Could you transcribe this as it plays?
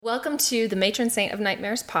Welcome to the Matron Saint of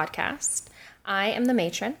Nightmares podcast. I am the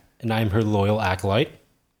matron. And I'm her loyal acolyte.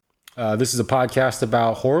 This is a podcast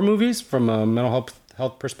about horror movies from a mental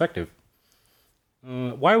health perspective.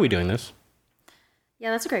 Why are we doing this? Yeah,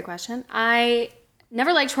 that's a great question. I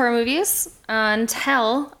never liked horror movies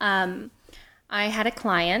until I had a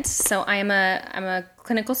client. So I'm a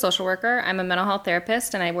clinical social worker. I'm a mental health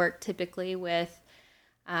therapist, and I work typically with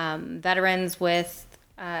veterans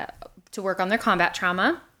to work on their combat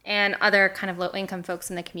trauma and other kind of low-income folks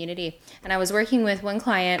in the community. And I was working with one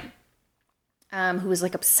client who was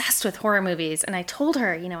like obsessed with horror movies. And I told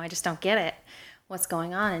her, I just don't get it. What's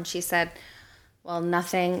going on? And she said, well,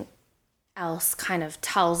 nothing else kind of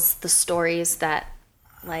tells the stories that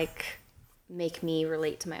like make me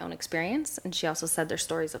relate to my own experience. And she also said they're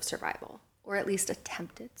stories of survival, or at least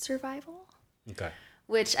attempted survival. Okay.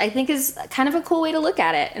 Which I think is kind of a cool way to look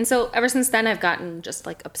at it. And so ever since then, I've gotten just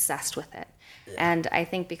like obsessed with it. And I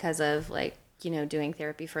think because of doing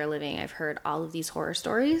therapy for a living, I've heard all of these horror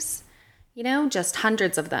stories, just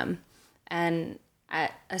hundreds of them. And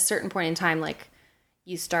at a certain point in time,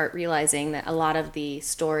 you start realizing that a lot of the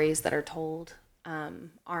stories that are told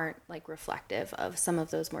aren't reflective of some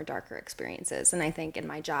of those more darker experiences. And I think in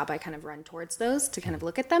my job, I kind of run towards those to kind of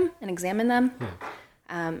look at them and examine them.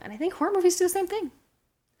 And I think horror movies do the same thing.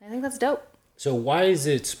 I think that's dope. So why is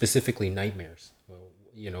it specifically nightmares? Well,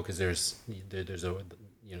 because there's a,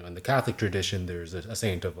 in the Catholic tradition, there's a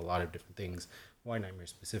saint of a lot of different things. Why nightmares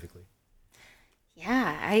specifically?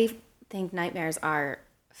 Yeah, I think nightmares are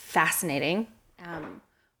fascinating.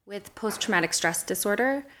 With post-traumatic stress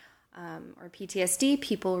disorder or PTSD,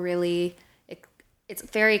 people really, it's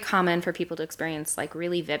very common for people to experience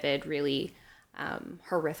really vivid, really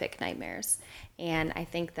horrific nightmares. And I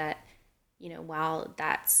think that while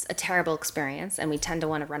that's a terrible experience and we tend to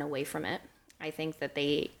want to run away from it, I think that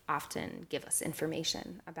they often give us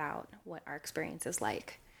information about what our experience is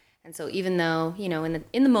like. And so even though,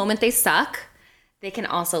 in the moment they suck, they can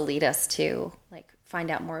also lead us to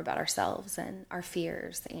find out more about ourselves and our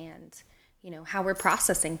fears and, how we're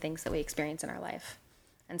processing things that we experience in our life.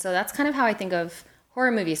 And so that's kind of how I think of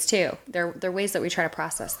horror movies too. They're ways that we try to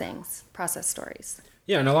process things, process stories.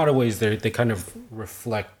 Yeah, in a lot of ways, they kind of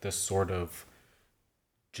reflect the sort of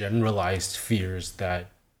generalized fears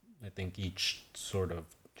that I think each sort of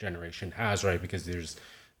generation has, right? Because there's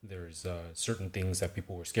certain things that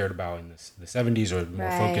people were scared about in the 70s or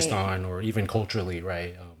more focused on, or even culturally,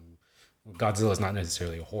 right? Godzilla is not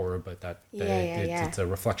necessarily a horror, but it's a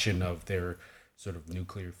reflection of their sort of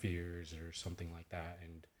nuclear fears or something like that.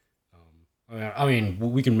 And I mean,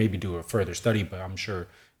 we can maybe do a further study, but I'm sure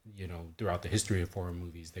throughout the history of horror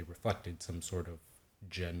movies, they reflected some sort of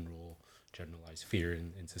generalized fear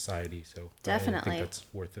in society. So definitely, I think that's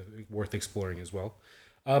worth exploring as well.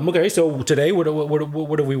 Okay, so today, what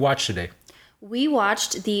have we watched today? We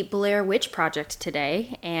watched the Blair Witch Project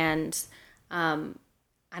today, and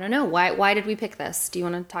I don't know why did we pick this? Do you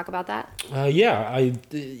want to talk about that? Yeah,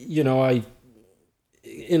 I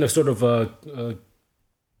in a sort of a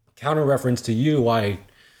counter reference to you, I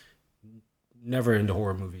never into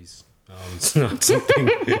horror movies. It's not something.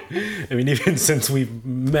 I mean, even since we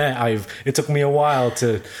met, it took me a while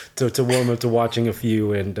to warm up to watching a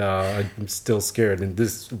few, and I'm still scared. And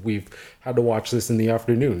we've had to watch this in the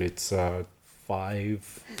afternoon. It's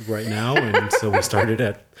 5 right now, and so we started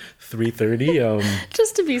at 3:30.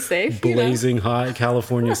 Just to be safe. Blazing hot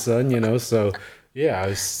California sun, So yeah,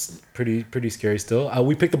 it's pretty scary still.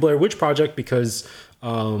 We picked the Blair Witch Project because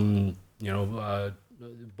both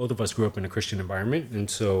of us grew up in a Christian environment, and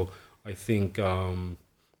so I think, at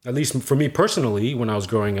least for me personally, when I was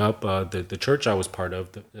growing up, the church I was part of,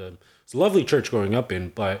 it's a lovely church growing up in,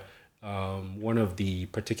 but one of the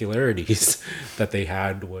particularities that they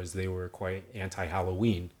had was they were quite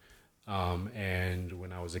anti-Halloween. And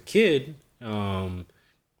when I was a kid,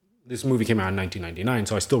 this movie came out in 1999,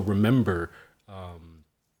 so I still remember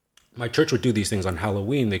my church would do these things on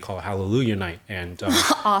Halloween. They call it Hallelujah Night. And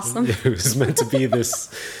awesome. It was meant to be this,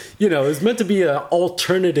 it was meant to be an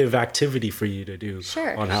alternative activity for you to do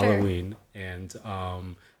on Halloween. And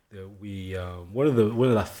one of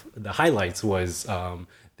the highlights was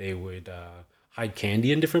they would hide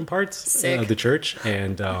candy in different parts of the church.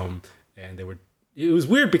 And they would. It was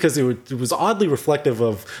weird because it was oddly reflective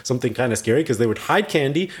of something kind of scary, because they would hide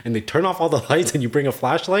candy and they turn off all the lights and you bring a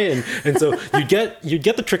flashlight and so you get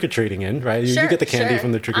the trick-or-treating in, right? You get the candy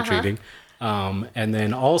from the trick-or-treating. And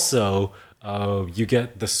then also you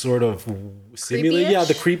get the sort of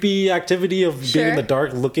the creepy activity of being in the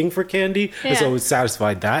dark looking for candy. And so it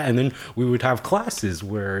satisfied that. And then we would have classes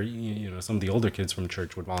where some of the older kids from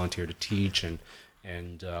church would volunteer to teach, and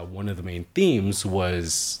And one of the main themes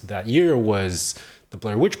was that year was the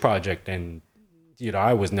Blair Witch Project. And,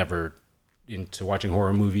 I was never into watching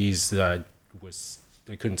horror movies. I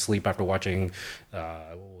couldn't sleep after watching,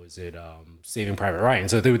 what was it, Saving Private Ryan.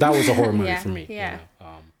 So that was a horror movie for me. Yeah.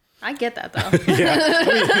 I get that though.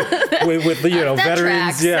 I mean, with that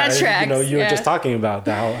veterans, tracks. That tracks. You were just talking about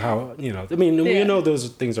how we know those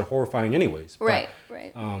things are horrifying anyways. Right.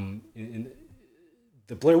 In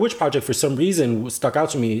the Blair Witch Project, for some reason, stuck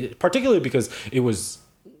out to me, particularly because it was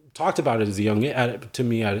talked about as at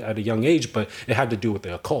a young age, but it had to do with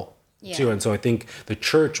the occult too, and so I think the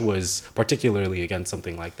church was particularly against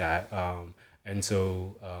something like that. And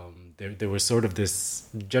so there was sort of this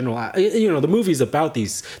general, the movie's about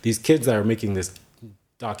these kids that are making this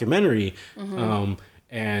documentary,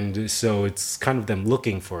 and so it's kind of them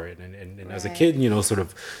looking for it. And as a kid, sort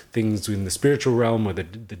of things in the spiritual realm or the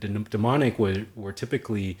demonic were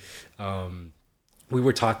typically, we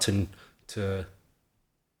were taught to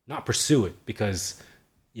not pursue it because,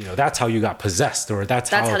 that's how you got possessed, or that's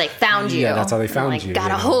how they found you. Yeah, that's how they found you.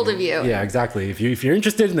 Got a hold of you. Yeah, exactly. If you're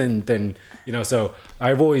interested, then so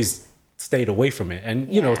I've always stayed away from it. And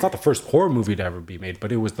it's not the first horror movie to ever be made,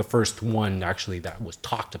 but it was the first one actually that was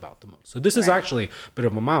talked about the most. So this is actually a bit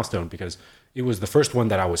of a milestone because it was the first one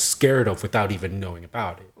that I was scared of without even knowing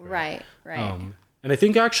about it. Right. And I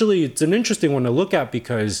think actually it's an interesting one to look at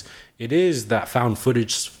because it is that found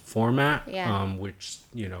footage format, which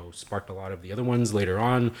sparked a lot of the other ones later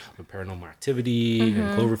on, with Paranormal Activity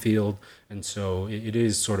and Cloverfield, and so it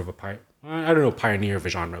is sort of a pioneer of a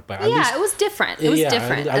genre, but it was different. It was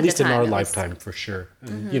different at least in our lifetime for sure,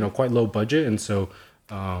 and quite low budget, and so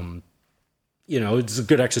it's a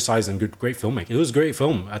good exercise and great filmmaking. It was a great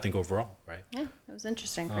film, I think, overall, right? Yeah, it was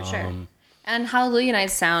interesting for sure. And Hallelujah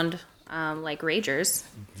Nights sound like Ragers.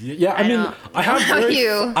 Yeah, I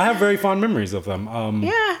have very fond memories of them.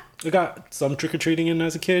 I got some trick or treating in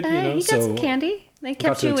as a kid. You got some candy. They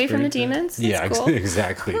kept you away from the demons. That's cool.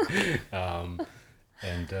 Exactly. So I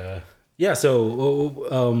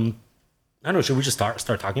don't know. Should we just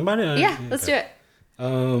start talking about it? Yeah, let's do it.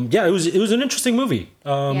 It was an interesting movie.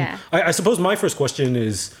 I suppose my first question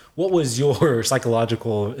is, what was your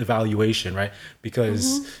psychological evaluation, right?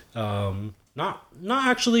 Because not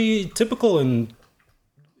actually typical in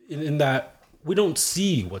that we don't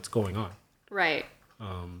see what's going on. Right.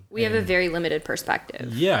 We have a very limited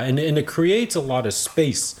perspective. Yeah, and it creates a lot of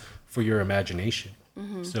space for your imagination.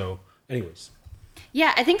 So, anyways.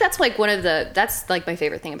 Yeah, I think that's like that's like my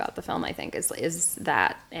favorite thing about the film, I think, is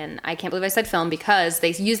that, and I can't believe I said film because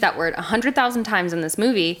they use that word 100,000 times in this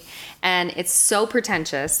movie, and it's so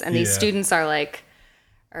pretentious, and these students are like,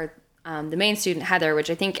 the main student, Heather, which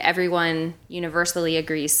I think everyone universally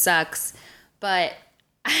agrees sucks, but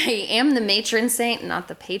I am the matron saint, not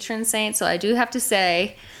the patron saint, so I do have to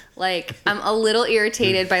say, like, I'm a little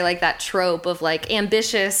irritated by, like, that trope of, like,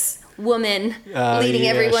 ambitious woman leading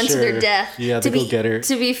everyone to their death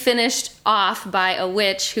to be finished off by a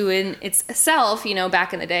witch who in itself,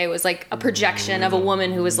 back in the day was like a projection of a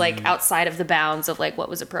woman who was like outside of the bounds of like what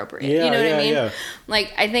was appropriate. You know what I mean? Yeah.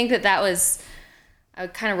 Like, I think that was, I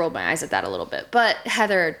kind of rolled my eyes at that a little bit, but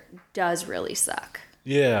Heather does really suck.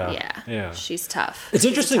 Yeah. She's tough. It's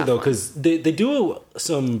interesting though, because they do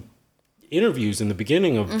some interviews in the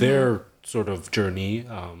beginning of their sort of journey,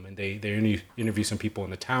 and they interview some people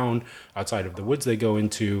in the town outside of the woods they go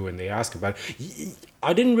into, and they ask about it.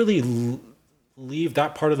 I didn't really leave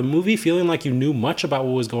that part of the movie feeling like you knew much about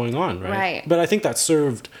what was going on, right? But I think that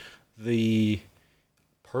served the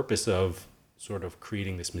purpose of sort of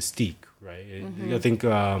creating this mystique, right? I think,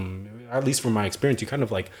 at least from my experience, you kind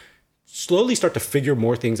of like slowly start to figure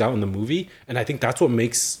more things out in the movie, and I think that's what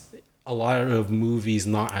makes a lot of movies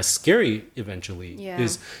not as scary eventually,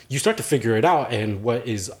 is you start to figure it out, and what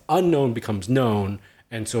is unknown becomes known,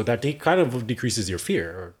 and so that kind of decreases your fear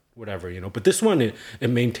or whatever, but this one, it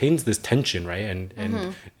maintains this tension, right? And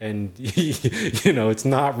it's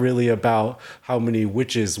not really about how many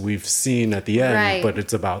witches we've seen at the end, but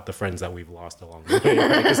it's about the friends that we've lost along the way,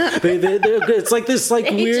 right? 'Cause it's like this like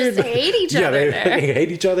they weird, just hate each other. They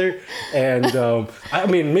hate each other, and I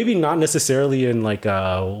mean, maybe not necessarily in like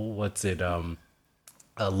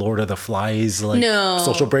Lord of the Flies, like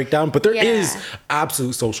social breakdown, but there is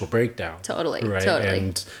absolute social breakdown. Totally.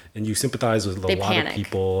 And you sympathize with a lot of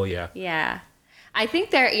people. Yeah. I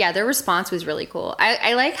think their response was really cool.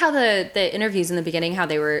 I like how the interviews in the beginning, how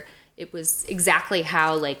it was exactly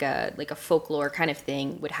how like a folklore kind of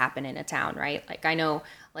thing would happen in a town, right? Like, I know,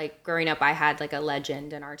 like, growing up, I had like a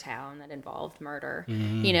legend in our town that involved murder,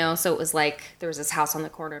 so it was like there was this house on the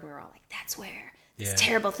corner, and we were all like, that's where this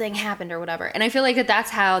terrible thing happened or whatever. And I feel like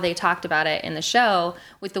that's how they talked about it in the show,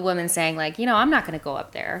 with the woman saying like, I'm not going to go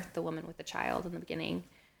up there. The woman with the child in the beginning,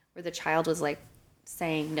 where the child was like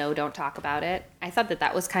saying, no, don't talk about it. I thought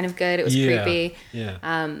that was kind of good. It was creepy.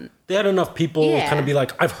 Yeah. They had enough people kind of be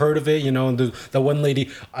like, I've heard of it, and the one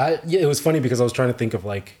lady, it was funny because I was trying to think of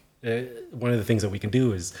like, one of the things that we can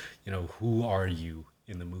do is, who are you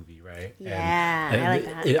in the movie, right? Yeah, I like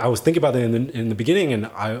that. I was thinking about it in the beginning, and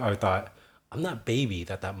I thought, I'm that baby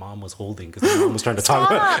that mom was holding because the mom was trying to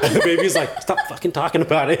talk about it. And the baby's like, stop fucking talking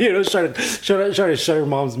about it. Trying to shut her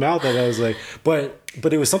mom's mouth. And I was like, but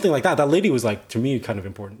it was something like that. That lady was like, to me, kind of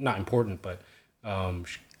important. Not important, but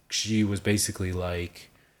she was basically like,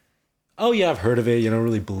 oh yeah, I've heard of it. Don't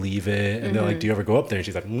really believe it. And they're like, do you ever go up there? And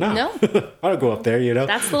she's like, no. I don't go up there,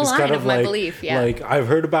 That's the line kind of my belief, yeah. Like, I've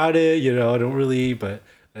heard about it, I don't really, but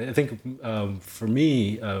I think for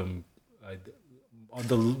me,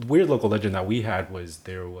 the weird local legend that we had was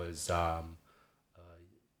there was a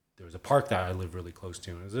park that I live really close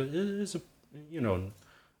to. It was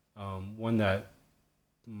one that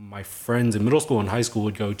my friends in middle school and high school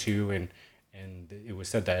would go to, and it was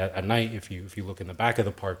said that at night, if you look in the back of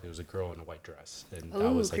the park, there was a girl in a white dress, and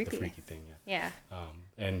that was like creepy. The freaky thing. Yeah.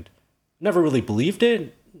 And never really believed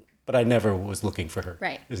it, but I never was looking for her.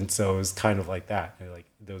 Right. And so it was kind of like that, like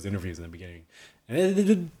those interviews in the beginning. And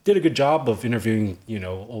it did a good job of interviewing,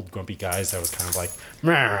 old grumpy guys that was kind of like,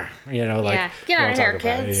 like, get out of here,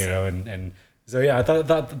 kids. And so yeah, I thought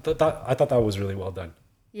that was really well done.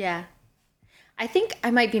 Yeah, I think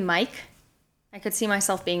I might be Mike. I could see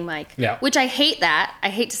myself being Mike. Yeah. Which I hate that. I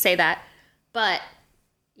hate to say that, but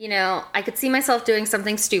I could see myself doing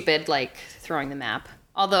something stupid like throwing the map.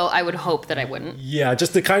 Although I would hope that I wouldn't. Yeah,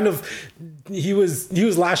 just the kind of he was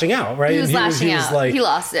lashing out, right? He was lashing out. Like, he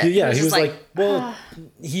lost it. Yeah, he was like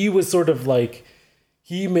he was sort of like,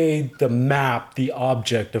 he made the map the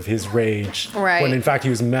object of his rage, right? When in fact he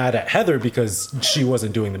was mad at Heather because she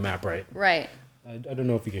wasn't doing the map right. Right. I don't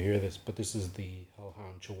know if you can hear this, but this is the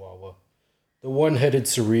hellhound Chihuahua, the one-headed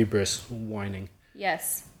Cerebrus whining.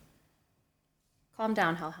 Yes. Calm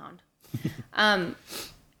down, hellhound.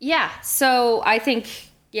 Yeah, so I think,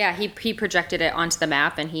 he projected it onto the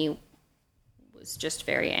map, and he was just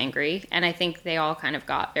very angry, and I think they all kind of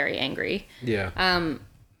got very angry. Yeah.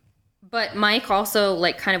 But Mike also,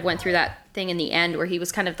 like, kind of went through that thing in the end where he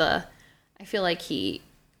was kind of I feel like he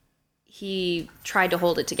tried to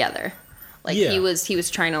hold it together. Like, he was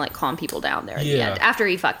trying to, like, calm people down there at the end, after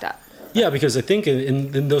he fucked up. Yeah, because I think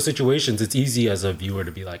in those situations, it's easy as a viewer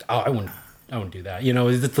to be like, oh, I wouldn't do that.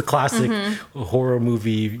 It's the classic horror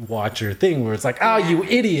movie watcher thing where it's like, oh, you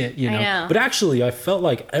idiot, I know. But actually, I felt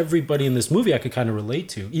like everybody in this movie I could kind of relate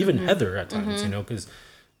to, even Heather at times, because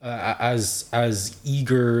as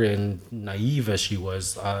eager and naive as she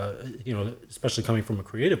was, especially coming from a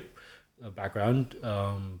creative background,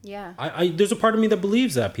 there's a part of me that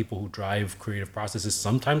believes that people who drive creative processes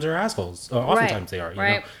sometimes are assholes. Oftentimes they are, you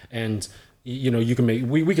know, and you can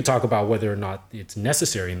we could talk about whether or not it's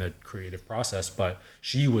necessary in the creative process, but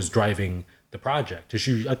she was driving the project.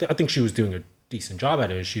 I think she was doing a decent job at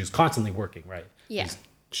it. She was constantly working, right? Yeah.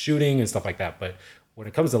 Shooting and stuff like that. But when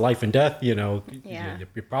it comes to life and death, you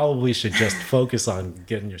probably should just focus on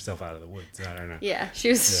getting yourself out of the woods. I don't know. Yeah.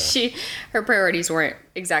 Her priorities weren't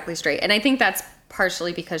exactly straight. And I think that's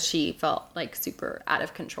partially because she felt like super out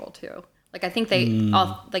of control too. Like, I think they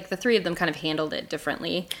all, like, the three of them kind of handled it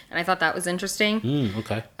differently, and I thought that was interesting.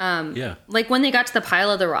 Okay. Yeah. Like, when they got to the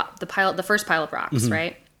first pile of rocks,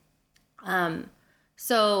 right?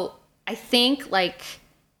 So I think, like,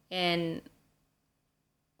 in,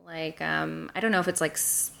 like, I don't know if it's like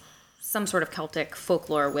some sort of Celtic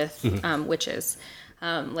folklore with witches.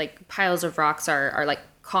 Like, piles of rocks are like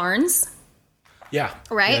cairns. Yeah.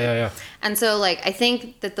 Right? Yeah. And so, like, I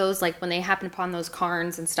think that those, like, when they happen upon those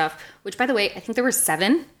cairns and stuff, which, by the way, I think there were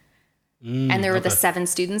 7. And there were the 7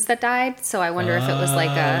 students that died. So I wonder if it was like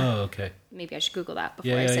okay. Maybe I should Google that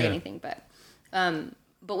before I say anything. But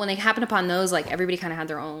when they happen upon those, like, everybody kind of had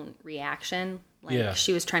their own reaction. Like,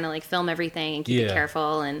 she was trying to, like, film everything and keep it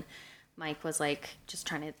careful. And Mike was, like, just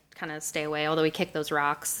trying to kind of stay away, although he kicked those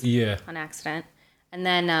rocks on accident. And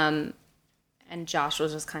then, and Josh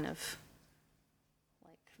was just kind of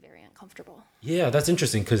comfortable. Yeah, that's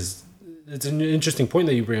interesting because it's an interesting point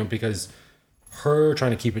that you bring up, because her trying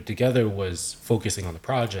to keep it together was focusing on the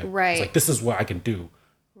project. Right. It's like, this is what I can do.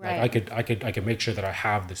 Right. Like, I could make sure that I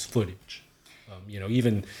have this footage.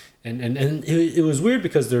 Even and it was weird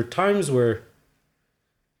because there are times where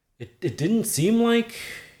it didn't seem like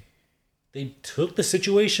they took the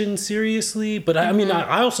situation seriously. But I mean,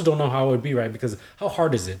 I also don't know how it would be, right? Because how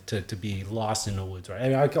hard is it to be lost in the woods, right? I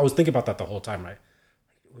mean, I was thinking about that the whole time, right?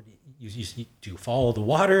 Do you follow the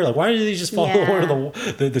water? Like, why did they just follow one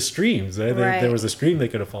of the streams? Right? There was a stream they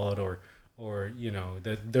could have followed, or you know,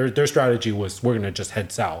 their strategy was we're gonna just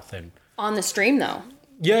head south and on the stream though.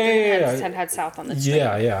 Yeah. Head south on the stream.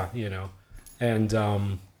 Yeah, you know, and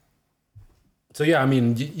so yeah, I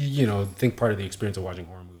mean, you know, think part of the experience of watching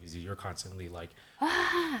horror movies, you're constantly like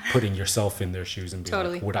putting yourself in their shoes and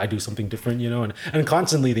being like, would I do something different? You know, and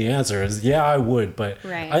constantly the answer is yeah, I would. But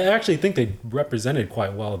I actually think they represented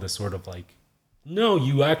quite well this sort of like, no,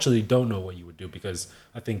 you actually don't know what you would do, because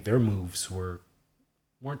I think their moves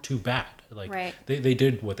weren't too bad. Like they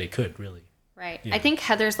did what they could, really. Right. Yeah. I think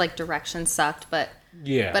Heather's like direction sucked, but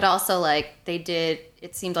also like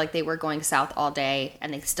it seemed like they were going south all day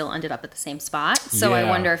and they still ended up at the same spot. So I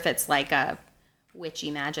wonder if it's like a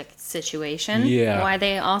witchy magic situation why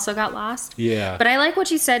they also got lost. Yeah. But I like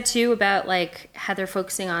what you said too about like Heather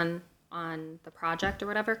focusing on the project or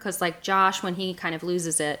whatever, because like Josh, when he kind of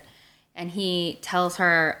loses it and he tells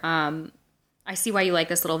her, I see why you like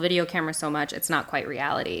this little video camera so much. It's not quite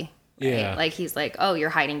reality. Right? Yeah. Like he's like, oh, you're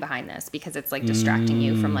hiding behind this because it's like distracting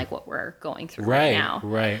you from like what we're going through right now.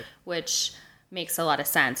 Right. Which makes a lot of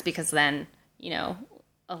sense, because then, you know,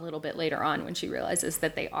 a little bit later on when she realizes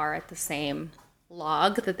that they are at the same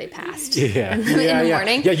log that they passed in the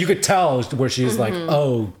morning. Yeah, you could tell where she's like,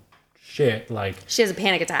 oh shit, like she has a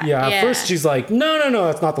panic attack. Yeah, at first she's like, no,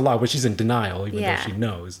 that's not the log, but she's in denial even though she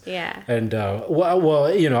knows. Yeah. And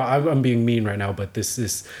well, you know, I'm being mean right now, but this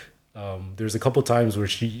is there's a couple times where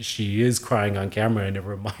she is crying on camera, and it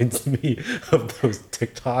reminds me of those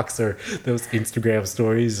TikToks or those Instagram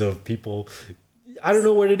stories of people. I don't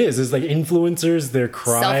know what it is. It's like influencers, they're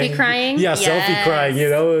crying. Selfie crying? Yeah, yes. Selfie crying,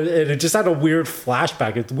 you know? And it just had a weird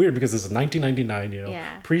flashback. It's weird because it's 1999, you know,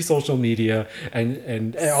 pre-social media.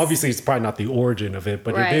 And obviously it's probably not the origin of it,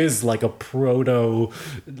 but it is like a proto...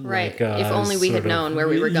 Like, if only we had known where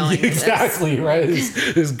we were going. Exactly, right?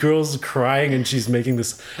 This girl's crying and she's making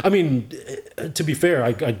this... I mean, to be fair,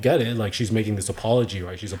 I get it. Like, she's making this apology,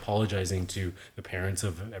 right? She's apologizing to the parents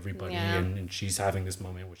of everybody. Yeah. And she's having this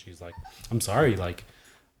moment where she's like, I'm sorry, like,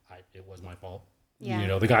 it was my fault. Yeah. You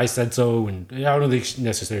know, the guy said so, and I don't think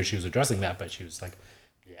necessarily she was addressing that, but she was like,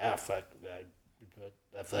 yeah, fuck,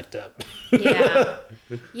 I fucked up. Yeah.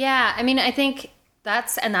 Yeah. I mean, I think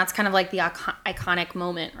that's kind of like the iconic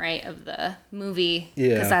moment, right, of the movie.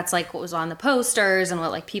 Yeah. Because that's like what was on the posters and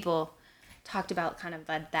what like people talked about kind of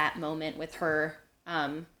that moment with her.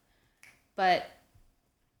 But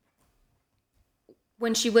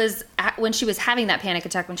when she was having that panic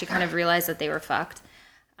attack, when she kind of realized that they were fucked,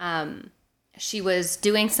 she was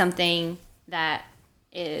doing something that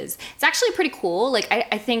it's actually pretty cool. Like,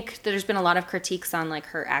 I think there's been a lot of critiques on like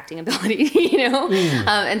her acting ability, you know,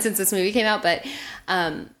 and since this movie came out, but,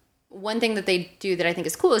 one thing that they do that I think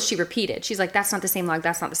is cool is she repeated. She's like, that's not the same log.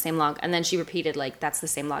 That's not the same log. And then she repeated like, that's the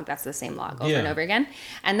same log. That's the same log over and over again.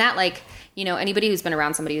 And that, like, you know, anybody who's been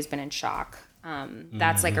around somebody who's been in shock,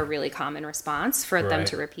 that's like a really common response for them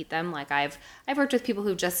to repeat them. Like I've worked with people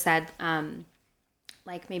who've just said,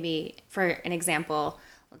 like maybe for an example,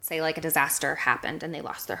 let's say like a disaster happened and they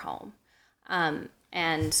lost their home.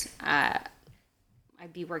 And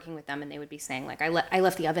I'd be working with them and they would be saying like, I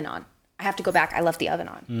left the oven on. I have to go back. I left the oven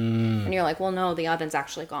on. And you're like, well, no, the oven's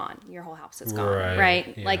actually gone. Your whole house is gone.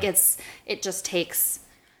 Right? Yeah. Like it just takes,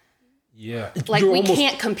 like we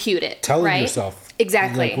can't compute it. Telling yourself.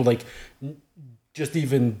 Exactly. Like just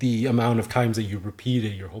even the amount of times that you repeat it,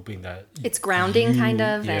 you're hoping that it's grounding kind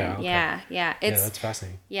of. And it's that's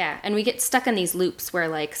fascinating. Yeah. And we get stuck in these loops where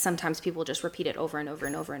like sometimes people just repeat it over and over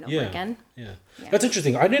and over and over again. Yeah. That's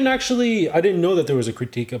interesting. I didn't know that there was a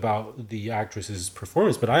critique about the actress's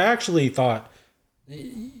performance, but I actually thought,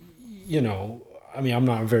 you know, I mean, I'm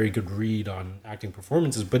not a very good read on acting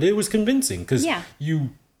performances, but it was convincing because you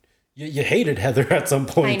hated Heather at some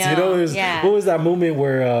point. I know. You know, what was that moment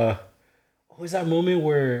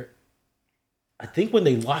where, I think when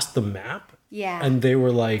they lost the map and they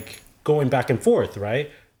were like going back and forth,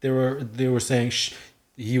 right? They were saying,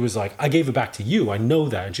 he was like, I gave it back to you. I know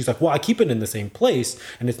that. And she's like, well, I keep it in the same place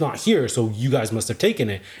and it's not here. So you guys must have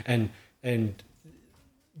taken it. And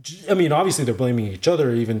I mean, obviously they're blaming each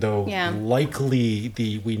other, even though likely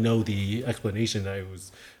we know the explanation that it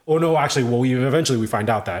was, eventually we find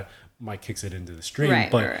out that Mike kicks it into the stream.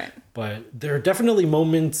 But there are definitely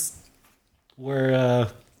moments where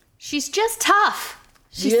she's just tough.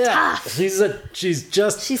 She's tough. She's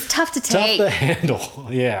tough to tough take. to handle.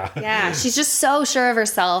 Yeah. Yeah, she's just so sure of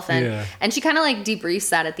herself, and she kind of like debriefs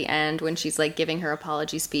that at the end when she's like giving her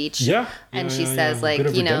apology speech. Yeah. And she says like,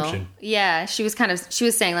 you know, redemption. She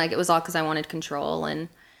was saying like it was all because I wanted control and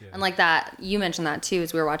like that. You mentioned that too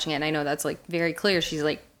as we were watching it, and I know that's like very clear. She's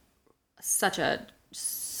like such a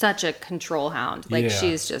control hound. Like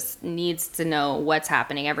she's just needs to know what's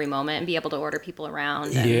happening every moment and be able to order people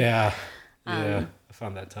around. And, I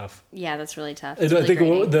found that tough. Yeah, that's really tough. I think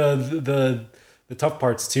the tough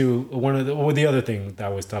parts too. The other thing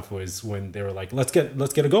that was tough was when they were like, let's get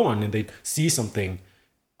a go on, and they'd see something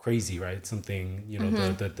crazy, right? Something, you know,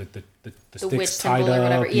 the sticks tied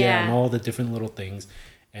up, and all the different little things.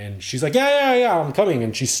 And she's like, yeah, I'm coming.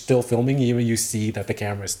 And she's still filming. Even you see that the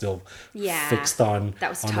camera is still fixed on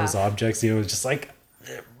those objects. You know, it's just like,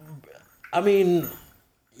 I mean,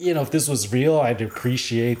 you know, if this was real, I'd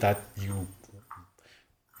appreciate that you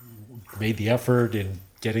made the effort in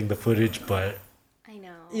getting the footage, but I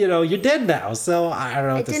know, you know, you're dead now, so I don't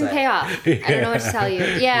know what to say. It didn't pay off. I don't know what to tell you.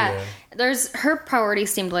 There's her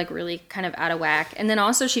priorities seemed like really kind of out of whack, and then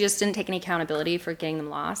also she just didn't take any accountability for getting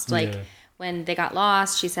them lost. Like when they got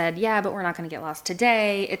lost, she said, yeah, but we're not going to get lost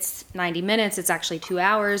today. It's 90 minutes. It's actually 2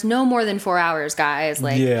 hours. No more than 4 hours, guys.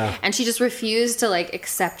 Like, and she just refused to like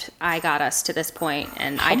accept I got us to this point,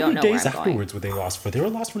 and I don't know where I'm going. How many days afterwards were they lost for? They were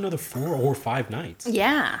lost for another 4 or 5 nights.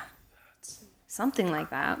 Yeah. Something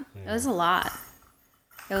like that. It was a lot.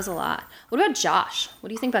 What about Josh? What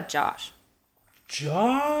do you think about Josh?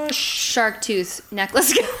 Shark tooth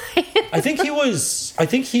necklace guy. I think he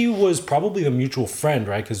was probably the mutual friend,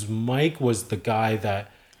 right? Because Mike was the guy that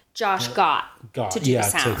Josh got to do the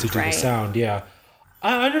sound, to do the sound. Yeah,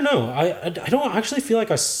 I don't know. I don't actually feel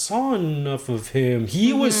like I saw enough of him.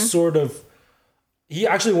 He was sort of. He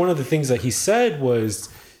actually, one of the things that he said was,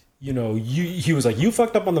 you know, he was like, you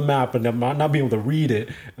fucked up on the map and not being able to read it.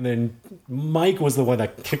 And then Mike was the one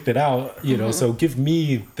that kicked it out, you know, so give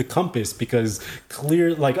me the compass because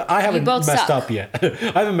I haven't messed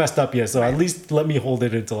up yet. So at least let me hold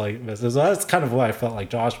it until I mess up. So that's kind of what I felt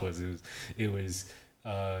like Josh was. It was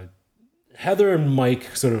Heather and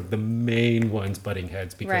Mike sort of the main ones butting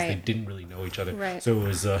heads because they didn't really know each other. Right. So it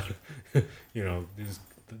was, you know,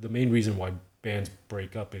 the main reason why bands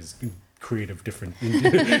break up is creative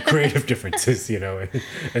differences, you know,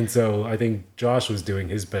 and so I think Josh was doing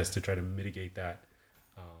his best to try to mitigate that.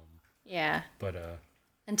 But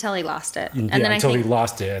until he lost it, and then he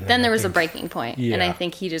lost it, and then there was a breaking point, and I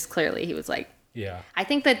think he was like, I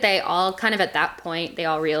think that they all kind of at that point they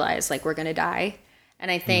all realized like we're gonna die,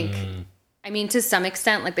 and I think, I mean to some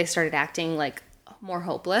extent like they started acting like more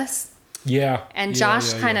hopeless. And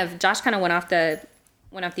Josh kind of went off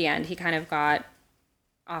the end. He kind of got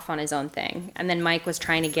off on his own thing, and then Mike was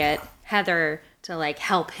trying to get Heather to like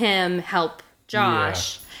help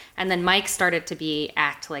Josh, and then Mike started to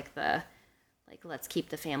act like the let's keep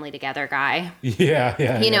the family together guy.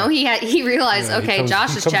 You know, he realized okay,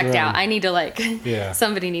 Josh is checked out. I need to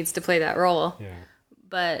somebody needs to play that role.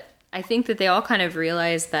 But I think that they all kind of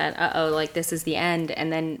realized that like this is the end,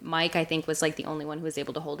 and then Mike I think was like the only one who was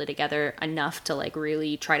able to hold it together enough to like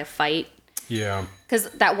really try to fight. Because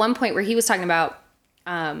that one point where he was talking about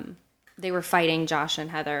they were fighting Josh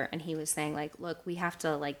and Heather, and he was saying like, look, we have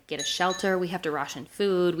to like get a shelter, we have to ration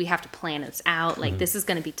food, we have to plan this out, like this is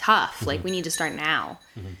going to be tough, like we need to start now.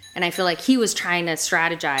 And I feel like he was trying to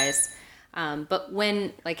strategize, but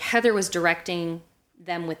when like Heather was directing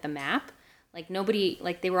them with the map, like nobody,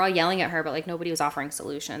 like they were all yelling at her, but like nobody was offering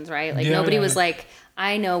solutions, right? Like nobody was like,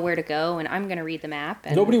 I know where to go and I'm going to read the map.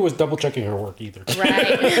 And nobody was double checking her work either.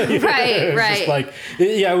 Right. Right. Just like,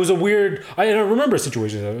 it was a weird, I remember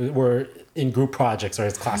situations where in group projects, or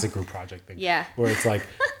it's classic group project thing. Where it's like,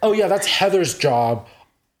 oh yeah, that's Heather's job.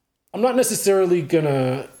 I'm not necessarily going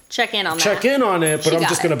to check in on it, but I'm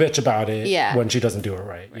just going to bitch about it when she doesn't do it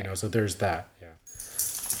right. You know, so there's that.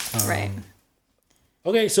 Right.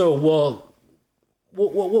 Okay. So, well,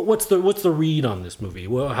 what's the read on this movie?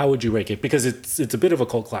 Well, how would you rank it? Because it's a bit of a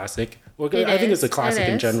cult classic. Well, I think it's a classic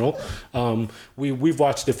in general. We've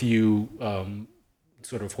watched a few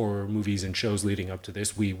sort of horror movies and shows leading up to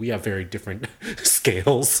this. We have very different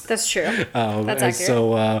scales. That's true. That's accurate.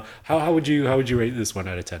 So how would you rate this 1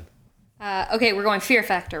 out of 10? Okay, we're going fear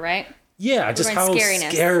factor, right? Yeah, just how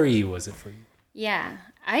scary was it for you? Yeah,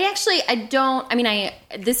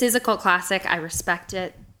 this is a cult classic. I respect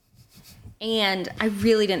it. And I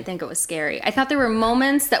really didn't think it was scary. I thought there were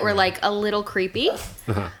moments that were like a little creepy.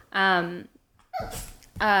 Hellhound.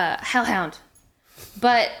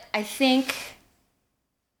 But I think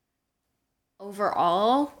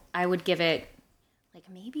overall, I would give it like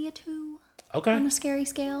maybe a 2. Okay. on a scary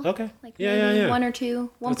scale. Okay. Like Yeah, maybe yeah, yeah. 1 or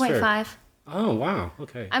 2, That's fair. 1.5. Oh, wow.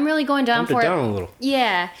 Okay. I'm really going down Bump for it it. down a little.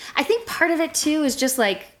 Yeah. I think part of it too is just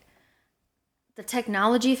like the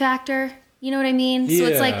technology factor. You know what I mean? So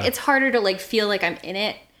it's like Yeah. it's harder to like feel like I'm in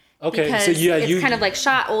it. Okay, Because so yeah, it's kind of like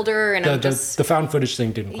shot older and I'm just the found footage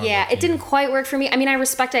thing didn't quite yeah, work it for you. didn't quite work for me. I mean, I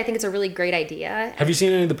respect it. I think it's a really great idea. Have you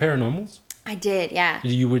seen any of the Paranormals? I did, yeah.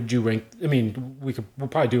 Would you rank? I mean, we'll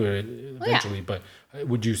probably do it yeah. eventually, but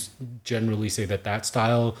would you generally say that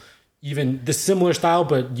style, even the similar style,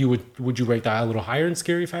 but would you rate that a little higher in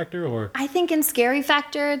scary factor or? I think in Scary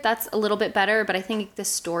Factor, that's a little bit better, but I think the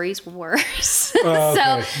story's worse. Oh,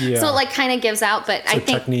 okay, yeah. So it like kind of gives out, but I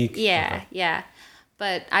think technique, yeah, okay. yeah.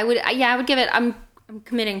 But I would give it. I'm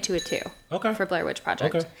committing to it too. Okay. For Blair Witch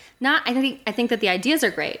Project. Okay. I think that the ideas are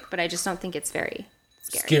great, but I just don't think it's very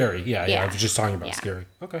scary. Scary, yeah. I Yeah. was just talking about Yeah. scary.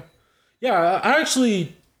 Okay. Yeah, I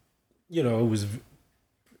actually, was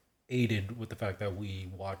aided with the fact that we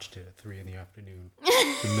watched it at 3 p.m,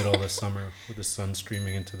 the middle of the summer, with the sun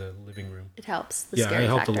streaming into the living room. It helps. The Yeah, scary it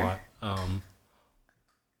helped factor. a lot.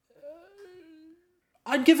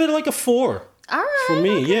 I'd give it like a 4 All right. for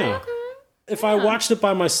me. okay, Yeah. okay. If I watched it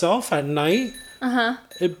by myself at night,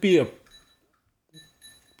 it'd be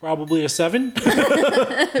probably a 7.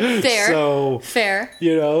 Fair. So, Fair.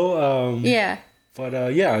 Yeah. Yeah.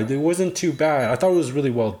 But yeah, it wasn't too bad. I thought it was really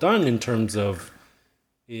well done in terms of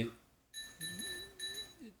it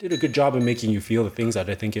did a good job of making you feel the things that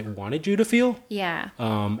I think it wanted you to feel. Yeah.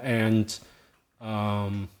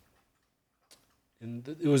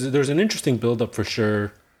 There's an interesting build up for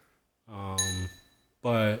sure.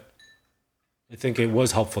 But I think it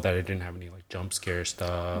was helpful that it didn't have any like jump scare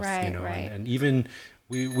stuff, Right, right. right. And even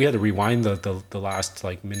we had to rewind the last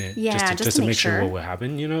like minute Yeah, just to make sure what would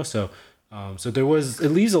happen, So so there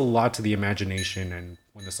leaves a lot to the imagination, and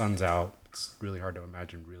when the sun's out, it's really hard to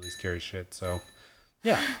imagine really scary shit. So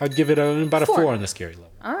yeah, I'd give it about a 4 on the scary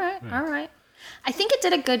level. All right. All right. I think it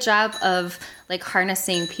did a good job of like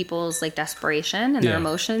harnessing people's like desperation and their Yeah.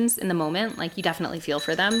 emotions in the moment. Like you definitely feel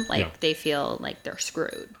for them. Like Yeah. they feel like they're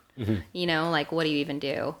screwed. Like what do you even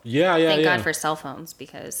do? Yeah, yeah, Thank yeah. God for cell phones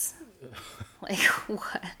because like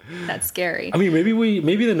what? That's scary. I mean,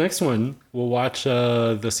 maybe the next one we'll watch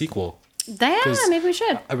the sequel. Yeah, maybe we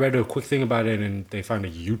should. I read a quick thing about it, and they found a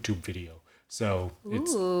YouTube video, so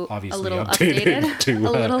it's Ooh, obviously a little updated. updated. To,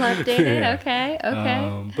 a little updated. yeah. Okay.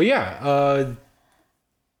 Okay. But yeah,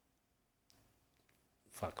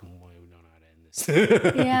 fuck, we don't know how to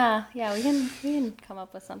end this. Yeah. Yeah. We can come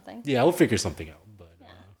up with something. Yeah, we'll figure something out. But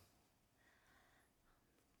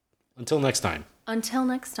until next time, Until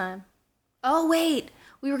next time. Oh wait,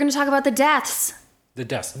 we were going to talk about the deaths. the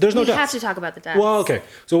deaths. There's no We have deaths. to talk about the deaths. Well, okay.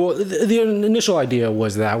 So the initial idea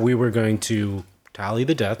was that we were going to tally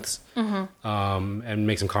the deaths and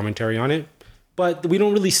make some commentary on it. But we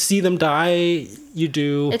don't really see them die. You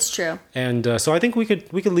do. It's true. And so I think we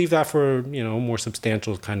could leave that for more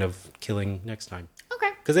substantial kind of killing next time. Okay.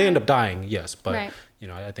 Because they end up dying, yes. But Right.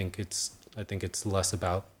 I think it's less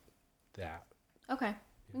about that. Okay.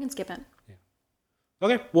 We can skip it.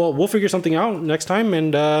 Okay. Well, we'll figure something out next time,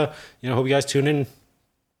 and hope you guys tune in.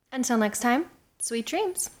 Until next time, sweet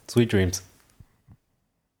dreams. Sweet dreams.